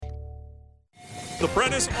The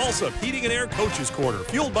Prentice Alsop Heating and Air Coaches Corner,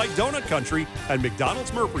 fueled by Donut Country and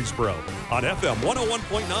McDonald's Murfreesboro on FM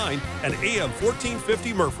 101.9 and AM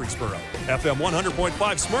 1450 Murfreesboro, FM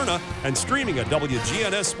 100.5 Smyrna, and streaming at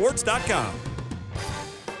WGNSSports.com.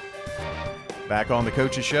 Back on the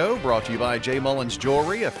Coaches Show, brought to you by J. Mullins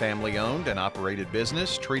Jewelry, a family-owned and operated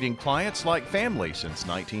business treating clients like family since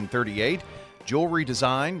 1938. Jewelry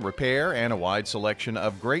design, repair, and a wide selection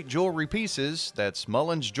of great jewelry pieces. That's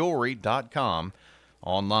mullinsjewelry.com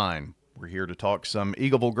online. We're here to talk some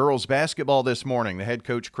Eagleville girls basketball this morning. The head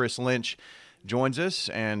coach, Chris Lynch, joins us,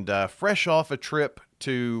 and fresh off a trip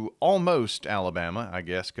to almost Alabama, I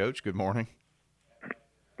guess. Coach, good morning.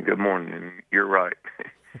 Good morning. You're right.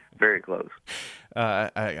 Very close.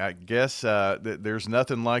 I guess there's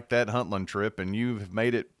nothing like that Huntland trip, and you've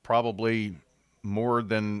made it probably more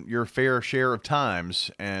than your fair share of times,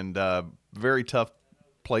 and very tough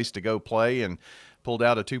place to go play, and pulled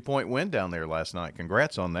out a 2-point win down there last night.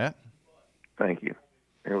 Congrats on that. Thank you.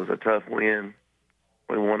 It was a tough win.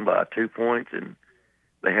 We won by 2 points, and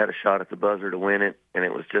they had a shot at the buzzer to win it, and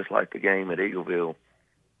it was just like the game at Eagleville.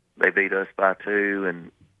 They beat us by 2,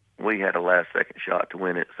 and we had a last-second shot to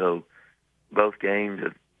win it. So both games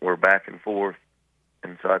were back and forth,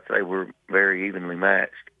 and so I'd say we're very evenly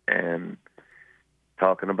matched. And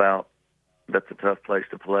talking about that's a tough place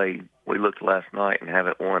to play, we looked last night and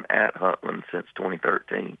haven't won at Huntland since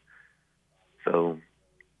 2013. So,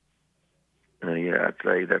 yeah, I'd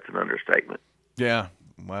say that's an understatement. Yeah,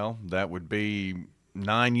 well, that would be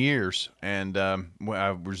 9 years. And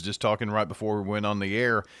I was just talking right before we went on the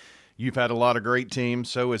air. You've had a lot of great teams.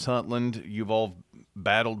 So has Huntland. You've all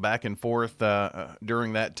battled back and forth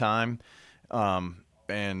during that time,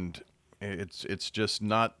 and it's just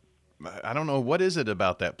not. I don't know, what is it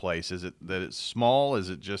about that place? Is it that it's small? Is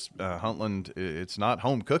it just Huntland? It's not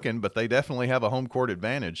home cooking, but they definitely have a home court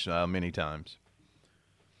advantage many times.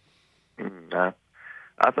 I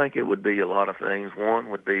think it would be a lot of things. One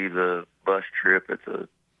would be the bus trip. It's a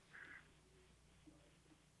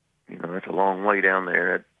long way down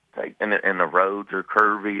there. And the roads are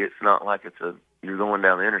curvy. It's not like you're going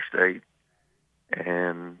down the interstate,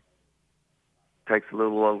 and it takes a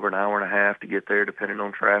little over an hour and a half to get there, depending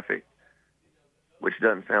on traffic, which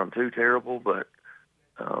doesn't sound too terrible. But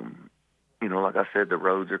like I said, the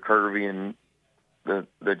roads are curvy, and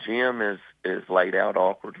the gym is laid out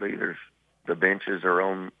awkwardly. The benches are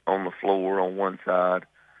on the floor on one side,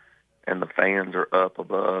 and the fans are up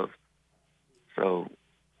above. So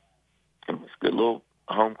it's a good little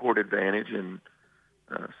home court advantage, and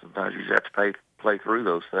sometimes you just have to play through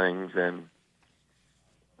those things. And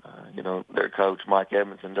their coach Mike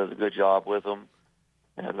Edmondson does a good job with them,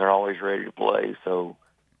 and they're always ready to play. So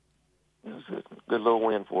it was a good little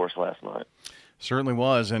win for us last night. Certainly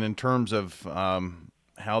was. And in terms of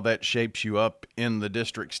how that shapes you up in the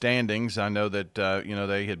district standings, I know that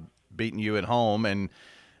they had beaten you at home, and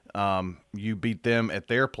you beat them at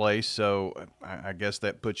their place, so I guess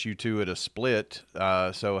that puts you two at a split.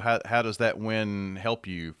 So how does that win help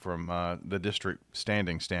you from the district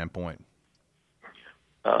standing standpoint?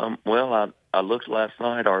 Well, I looked last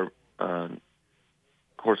night. Of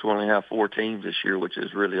course, we only have 4 teams this year, which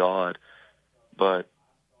is really odd. But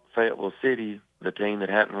Fayetteville City, the team that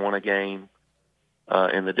hadn't won a game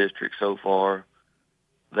in the district so far,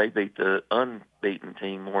 they beat the unbeaten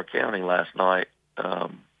team, Moore County, last night.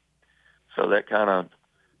 So that kind of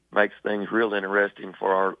makes things real interesting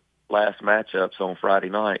for our last matchups on Friday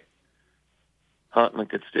night. Huntland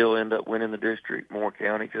could still end up winning the district. Moore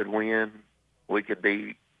County could win. We could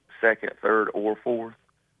be second, third, or fourth.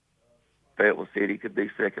 Fayetteville City could be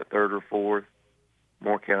second, third, or fourth.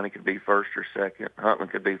 Moore County could be first or second.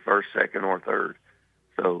 Huntland could be first, second, or third.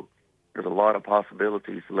 So there's a lot of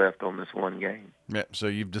possibilities left on this one game. Yeah, so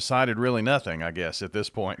you've decided really nothing, I guess, at this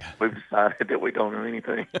point. We've decided that we don't know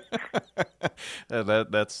anything.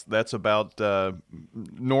 That's about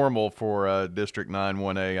normal for District 9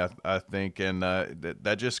 1A, I think, and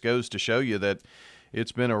that just goes to show you that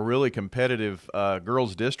it's been a really competitive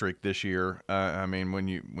girls district this year. I mean, when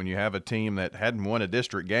you have a team that hadn't won a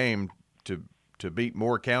district game to beat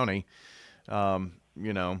Moore County, that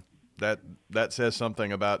says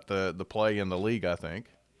something about the play in the league, I think.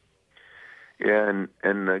 Yeah,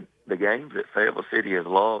 and the games that Fayetteville City has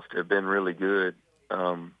lost have been really good.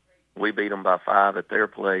 We beat them by 5 at their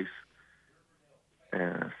place,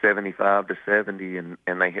 75-70,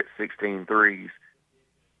 and they hit 16 threes.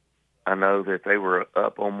 I know that they were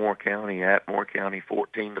up on Moore County, at Moore County,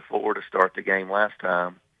 14-4 to start the game last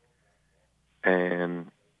time. And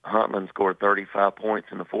Huntland scored 35 points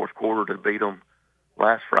in the fourth quarter to beat them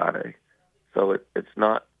last Friday. So it's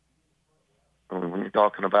not when you're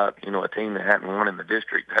talking about, a team that hadn't won in the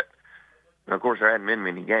district, and of course there hadn't been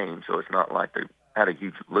many games, so it's not like they had a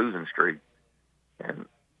huge losing streak. And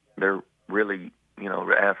they're really,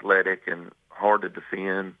 athletic and hard to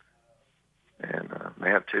defend. And they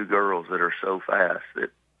have two girls that are so fast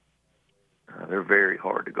that they're very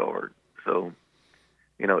hard to guard. So,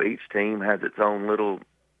 each team has its own little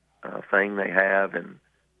thing they have and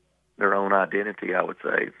their own identity, I would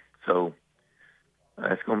say. So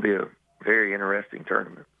it's going to be a very interesting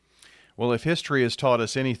tournament. Well, if history has taught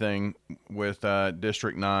us anything with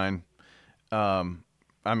District 9,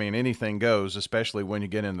 anything goes, especially when you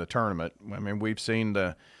get in the tournament. We've seen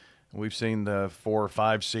the 4 or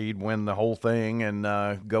 5 seed win the whole thing and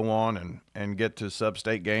go on and get to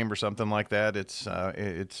sub-state game or something like that.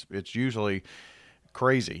 It's usually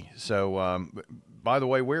crazy. So, by the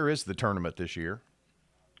way, where is the tournament this year?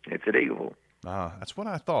 It's at Eagleville. That's what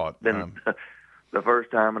I thought. Been the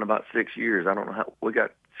first time in about 6 years. I don't know how we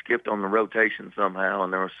got skipped on the rotation somehow,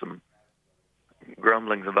 and there was some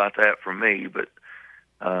grumblings about that from me. But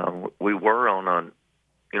we were on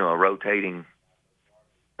a rotating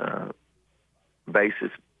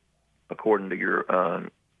basis according to your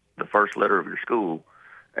the first letter of your school,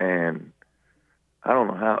 and I don't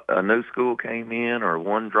know how a new school came in or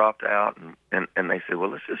one dropped out, and they said, well,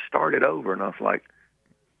 let's just start it over. And I was like,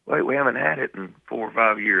 wait, we haven't had it in 4 or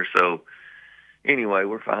 5 years. So anyway,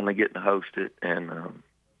 we're finally getting to host it, and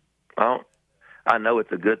I know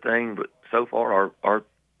it's a good thing, but so far our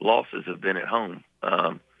losses have been at home,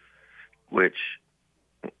 which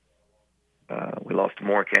we lost to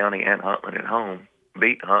Moore County and Huntland at home,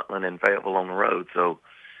 beat Huntland and Fayetteville on the road. So,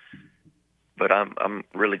 but I'm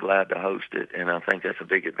really glad to host it, and I think that's a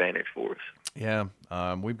big advantage for us. Yeah,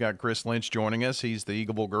 we've got Chris Lynch joining us. He's the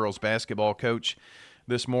Eagleville girls basketball coach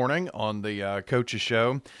this morning on the Coaches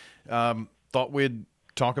Show. Thought we'd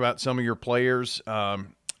talk about some of your players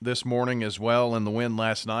this morning as well in the win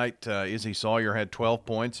last night. Izzy Sawyer had 12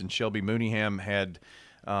 points, and Shelby Mooneyham had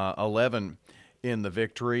 11 in the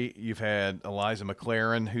victory. You've had Eliza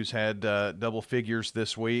McLaren, who's had double figures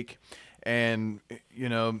this week, and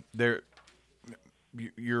you're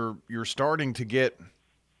starting to get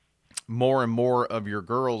more and more of your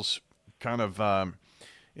girls kind of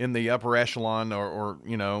in the upper echelon or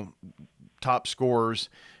top scorers,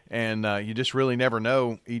 and you just really never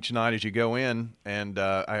know each night as you go in, and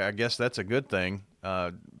I guess that's a good thing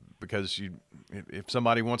because if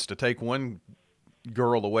somebody wants to take one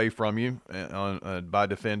girl away from you by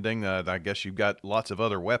defending, I guess you've got lots of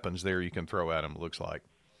other weapons there you can throw at them, it looks like.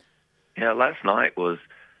 Yeah, last night was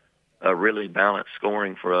a really balanced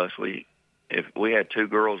scoring for us. If we had 2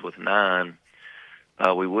 girls with 9,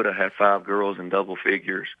 we would have had 5 girls in double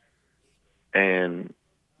figures. And,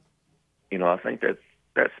 I think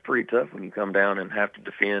that's pretty tough when you come down and have to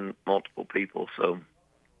defend multiple people. So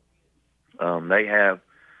they have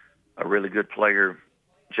a really good player,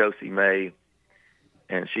 Josie May,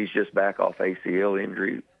 and she's just back off ACL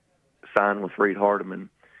injury, signed with Reed Hardeman.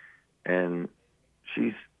 And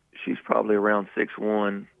she's probably around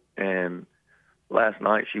 6'1", and last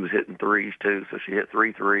night she was hitting threes too, so she hit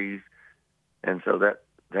 3 threes, and so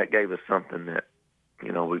that gave us something that,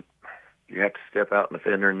 you have to step out and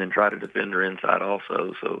defend her and then try to defend her inside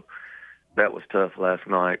also. So that was tough last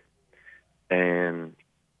night. And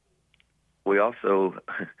we also,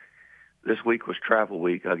 this week was travel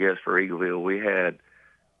week, I guess, for Eagleville. We had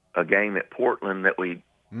a game at Portland that we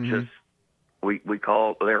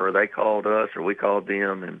called there, or they called us, or we called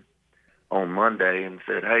them, and on Monday and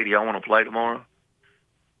said, hey, do y'all want to play tomorrow?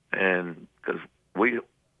 And because we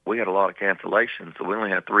had a lot of cancellations, so we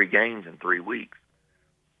only had 3 games in 3 weeks.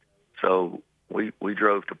 So we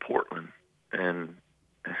drove to Portland and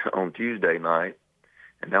on Tuesday night,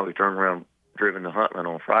 and now we turned around, driven to Huntland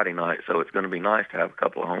on Friday night. So it's going to be nice to have a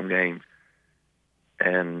couple of home games.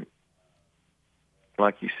 And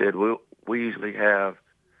like you said, we usually have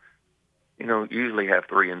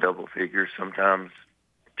 3 in double figures, sometimes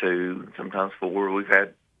 2, sometimes 4. We've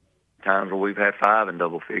had times where we've had 5 in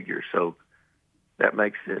double figures. So that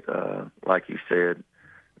makes it, like you said,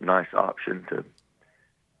 a nice option to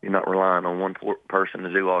you're not relying on one person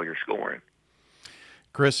to do all your scoring.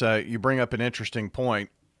 Chris, you bring up an interesting point.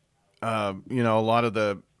 A lot of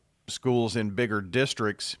the schools in bigger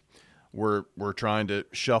districts were trying to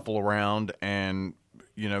shuffle around and,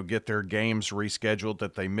 get their games rescheduled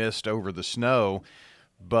that they missed over the snow.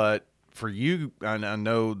 But for you, I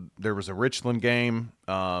know there was a Richland game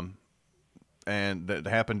and that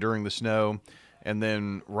happened during the snow, and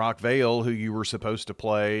then Rockvale, who you were supposed to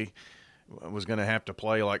play, was going to have to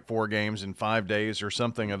play like 4 games in 5 days or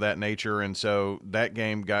something of that nature, and so that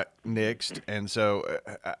game got nixed. And so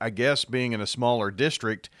I guess being in a smaller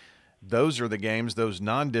district, those are the games, those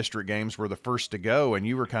non-district games were the first to go, and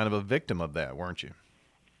you were kind of a victim of that, weren't you?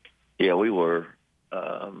 Yeah, we were.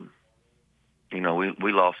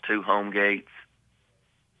 We lost 2 home gates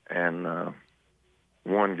and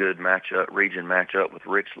one good region matchup with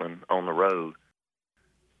Richland on the road.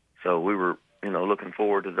 So we were, looking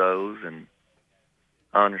forward to those, and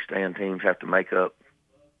I understand teams have to make up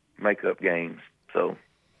games. So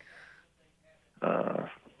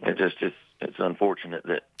it's unfortunate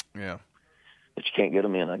that you can't get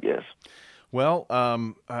them in, I guess. Well,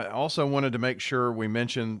 I also wanted to make sure we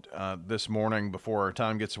mentioned this morning before our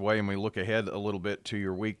time gets away and we look ahead a little bit to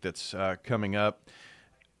your week that's coming up.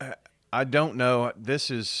 I don't know.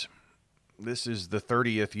 This is the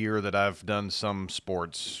 30th year that I've done some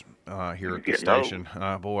sports here at the station.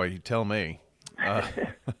 Boy, you tell me.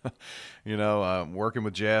 Working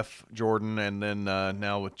with Jeff Jordan and then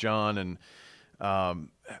now with John, and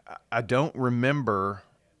I don't remember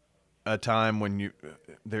a time when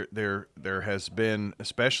there has been,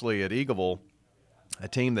 especially at Eagleville, a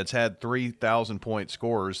team that's had 3,000 point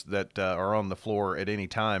scores that are on the floor at any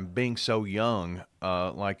time, being so young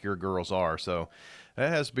like your girls are. So that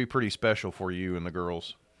has to be pretty special for you and the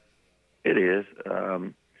girls. It is.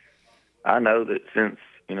 I know that since,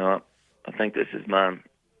 I think this is my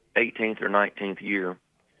 18th or 19th year,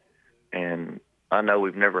 and I know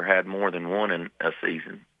we've never had more than one in a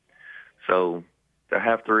season. So to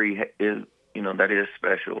have 3 is, that is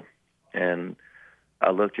special. And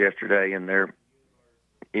I looked yesterday, and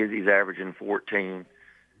Izzy's averaging 14,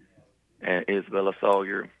 and Isabella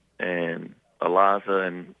Sawyer and Eliza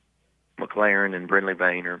and McLaren and Brindley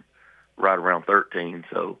Bain are right around 13.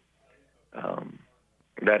 So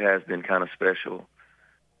that has been kind of special.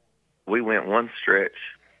 We went one stretch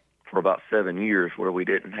for about 7 years where we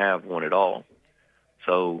didn't have one at all.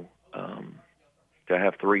 So to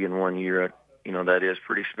have 3 in 1 year, that is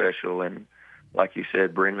pretty special. And like you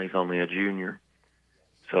said, Brindley's only a junior.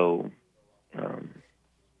 So,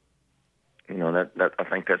 that I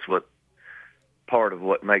think that's what part of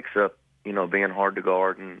what makes up, being hard to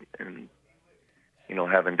guard and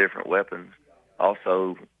having different weapons.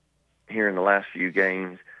 Also, here in the last few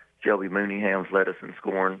games, Shelby Mooneyham's led us in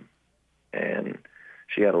scoring, and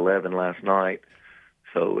she had 11 last night.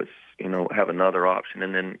 So it's, have another option.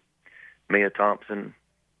 And then Mia Thompson,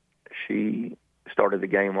 she started the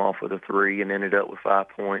game off with a 3 and ended up with 5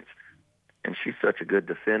 points. And she's such a good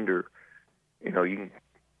defender. You can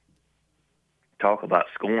talk about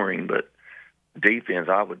scoring, but defense,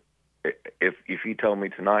 I would, if you told me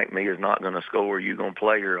tonight Mia's not going to score, you're going to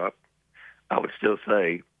play her, I would still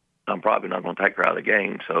say I'm probably not going to take her out of the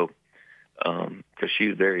game. So, because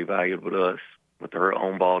she's very valuable to us with her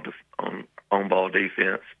on ball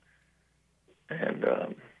defense, and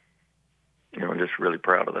I'm just really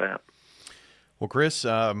proud of that. Well, Chris,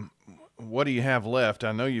 what do you have left?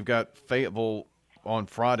 I know you've got Fayetteville on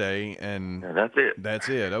Friday, and that's it. That's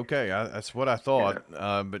it. Okay, that's what I thought.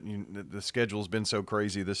 Yeah. But the schedule's been so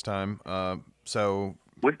crazy this time. So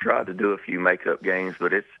we've tried to do a few makeup games,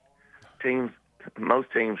 but it's teams.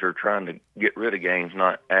 Most teams are trying to get rid of games,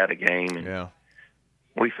 not add a game. And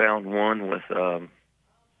we found one with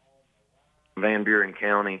Van Buren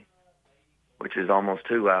County, which is almost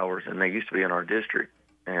 2 hours, and they used to be in our district.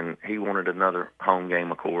 And he wanted another home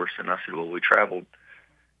game, of course. And I said, well, we traveled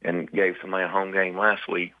and gave somebody a home game last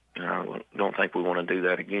week. And I don't think we want to do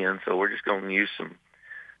that again. So we're just going to use some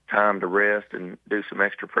time to rest and do some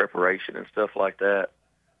extra preparation and stuff like that.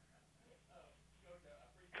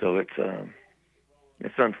 So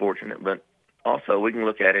it's unfortunate, but also we can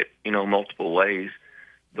look at it, multiple ways.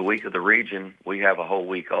 The week of the region, we have a whole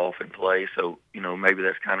week off and play. So, maybe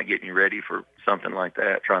that's kind of getting you ready for something like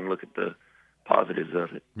that, trying to look at the positives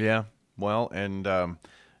of it. Yeah, well, and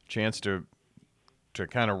chance to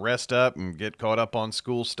kind of rest up and get caught up on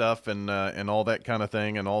school stuff and all that kind of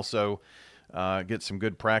thing, and also get some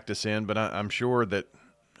good practice in. But I'm sure that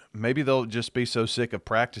maybe they'll just be so sick of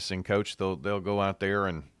practicing, Coach, they'll go out there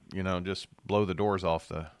and just blow the doors off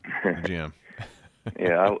the gym.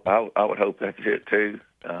 Yeah, I would hope that's it too.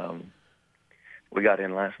 We got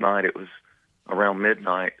in last night. It was around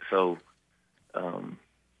midnight, so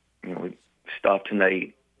we stopped at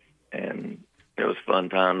 8, and it was a fun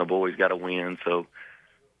time. The boys got a win, so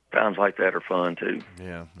times like that are fun too.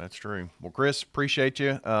 Yeah, that's true. Well, Chris, appreciate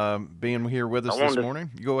you being here with us this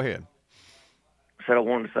morning. You go ahead. I said I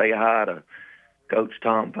wanted to say hi to Coach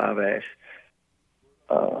Tom Pivash.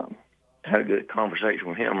 Had a good conversation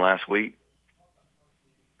with him last week,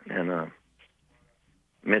 and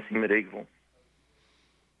miss him at Eagleville.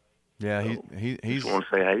 Yeah, So, he's just want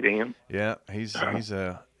to say hey to him. Yeah, he's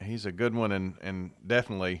a good one, and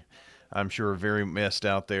definitely, I'm sure very missed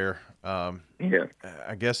out there. Yeah.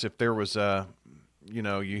 I guess if there was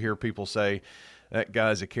you hear people say that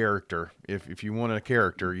guy's a character. If you want a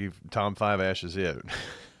character, Tom Five Ash is it.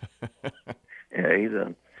 Yeah,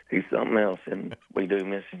 he's something else, and we do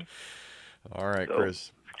miss him. All right, So,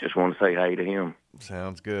 Chris. Just want to say hey to him.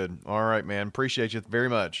 Sounds good. All right, man. Appreciate you very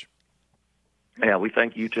much. Yeah, we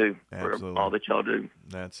thank you too Absolutely. for all that y'all do.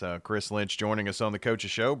 That's Chris Lynch joining us on the Coach's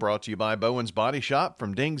Show, brought to you by Bowen's Body Shop.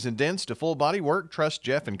 From dings and dents to full body work, trust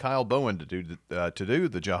Jeff and Kyle Bowen to do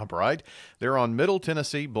the job right. They're on Middle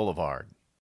Tennessee Boulevard.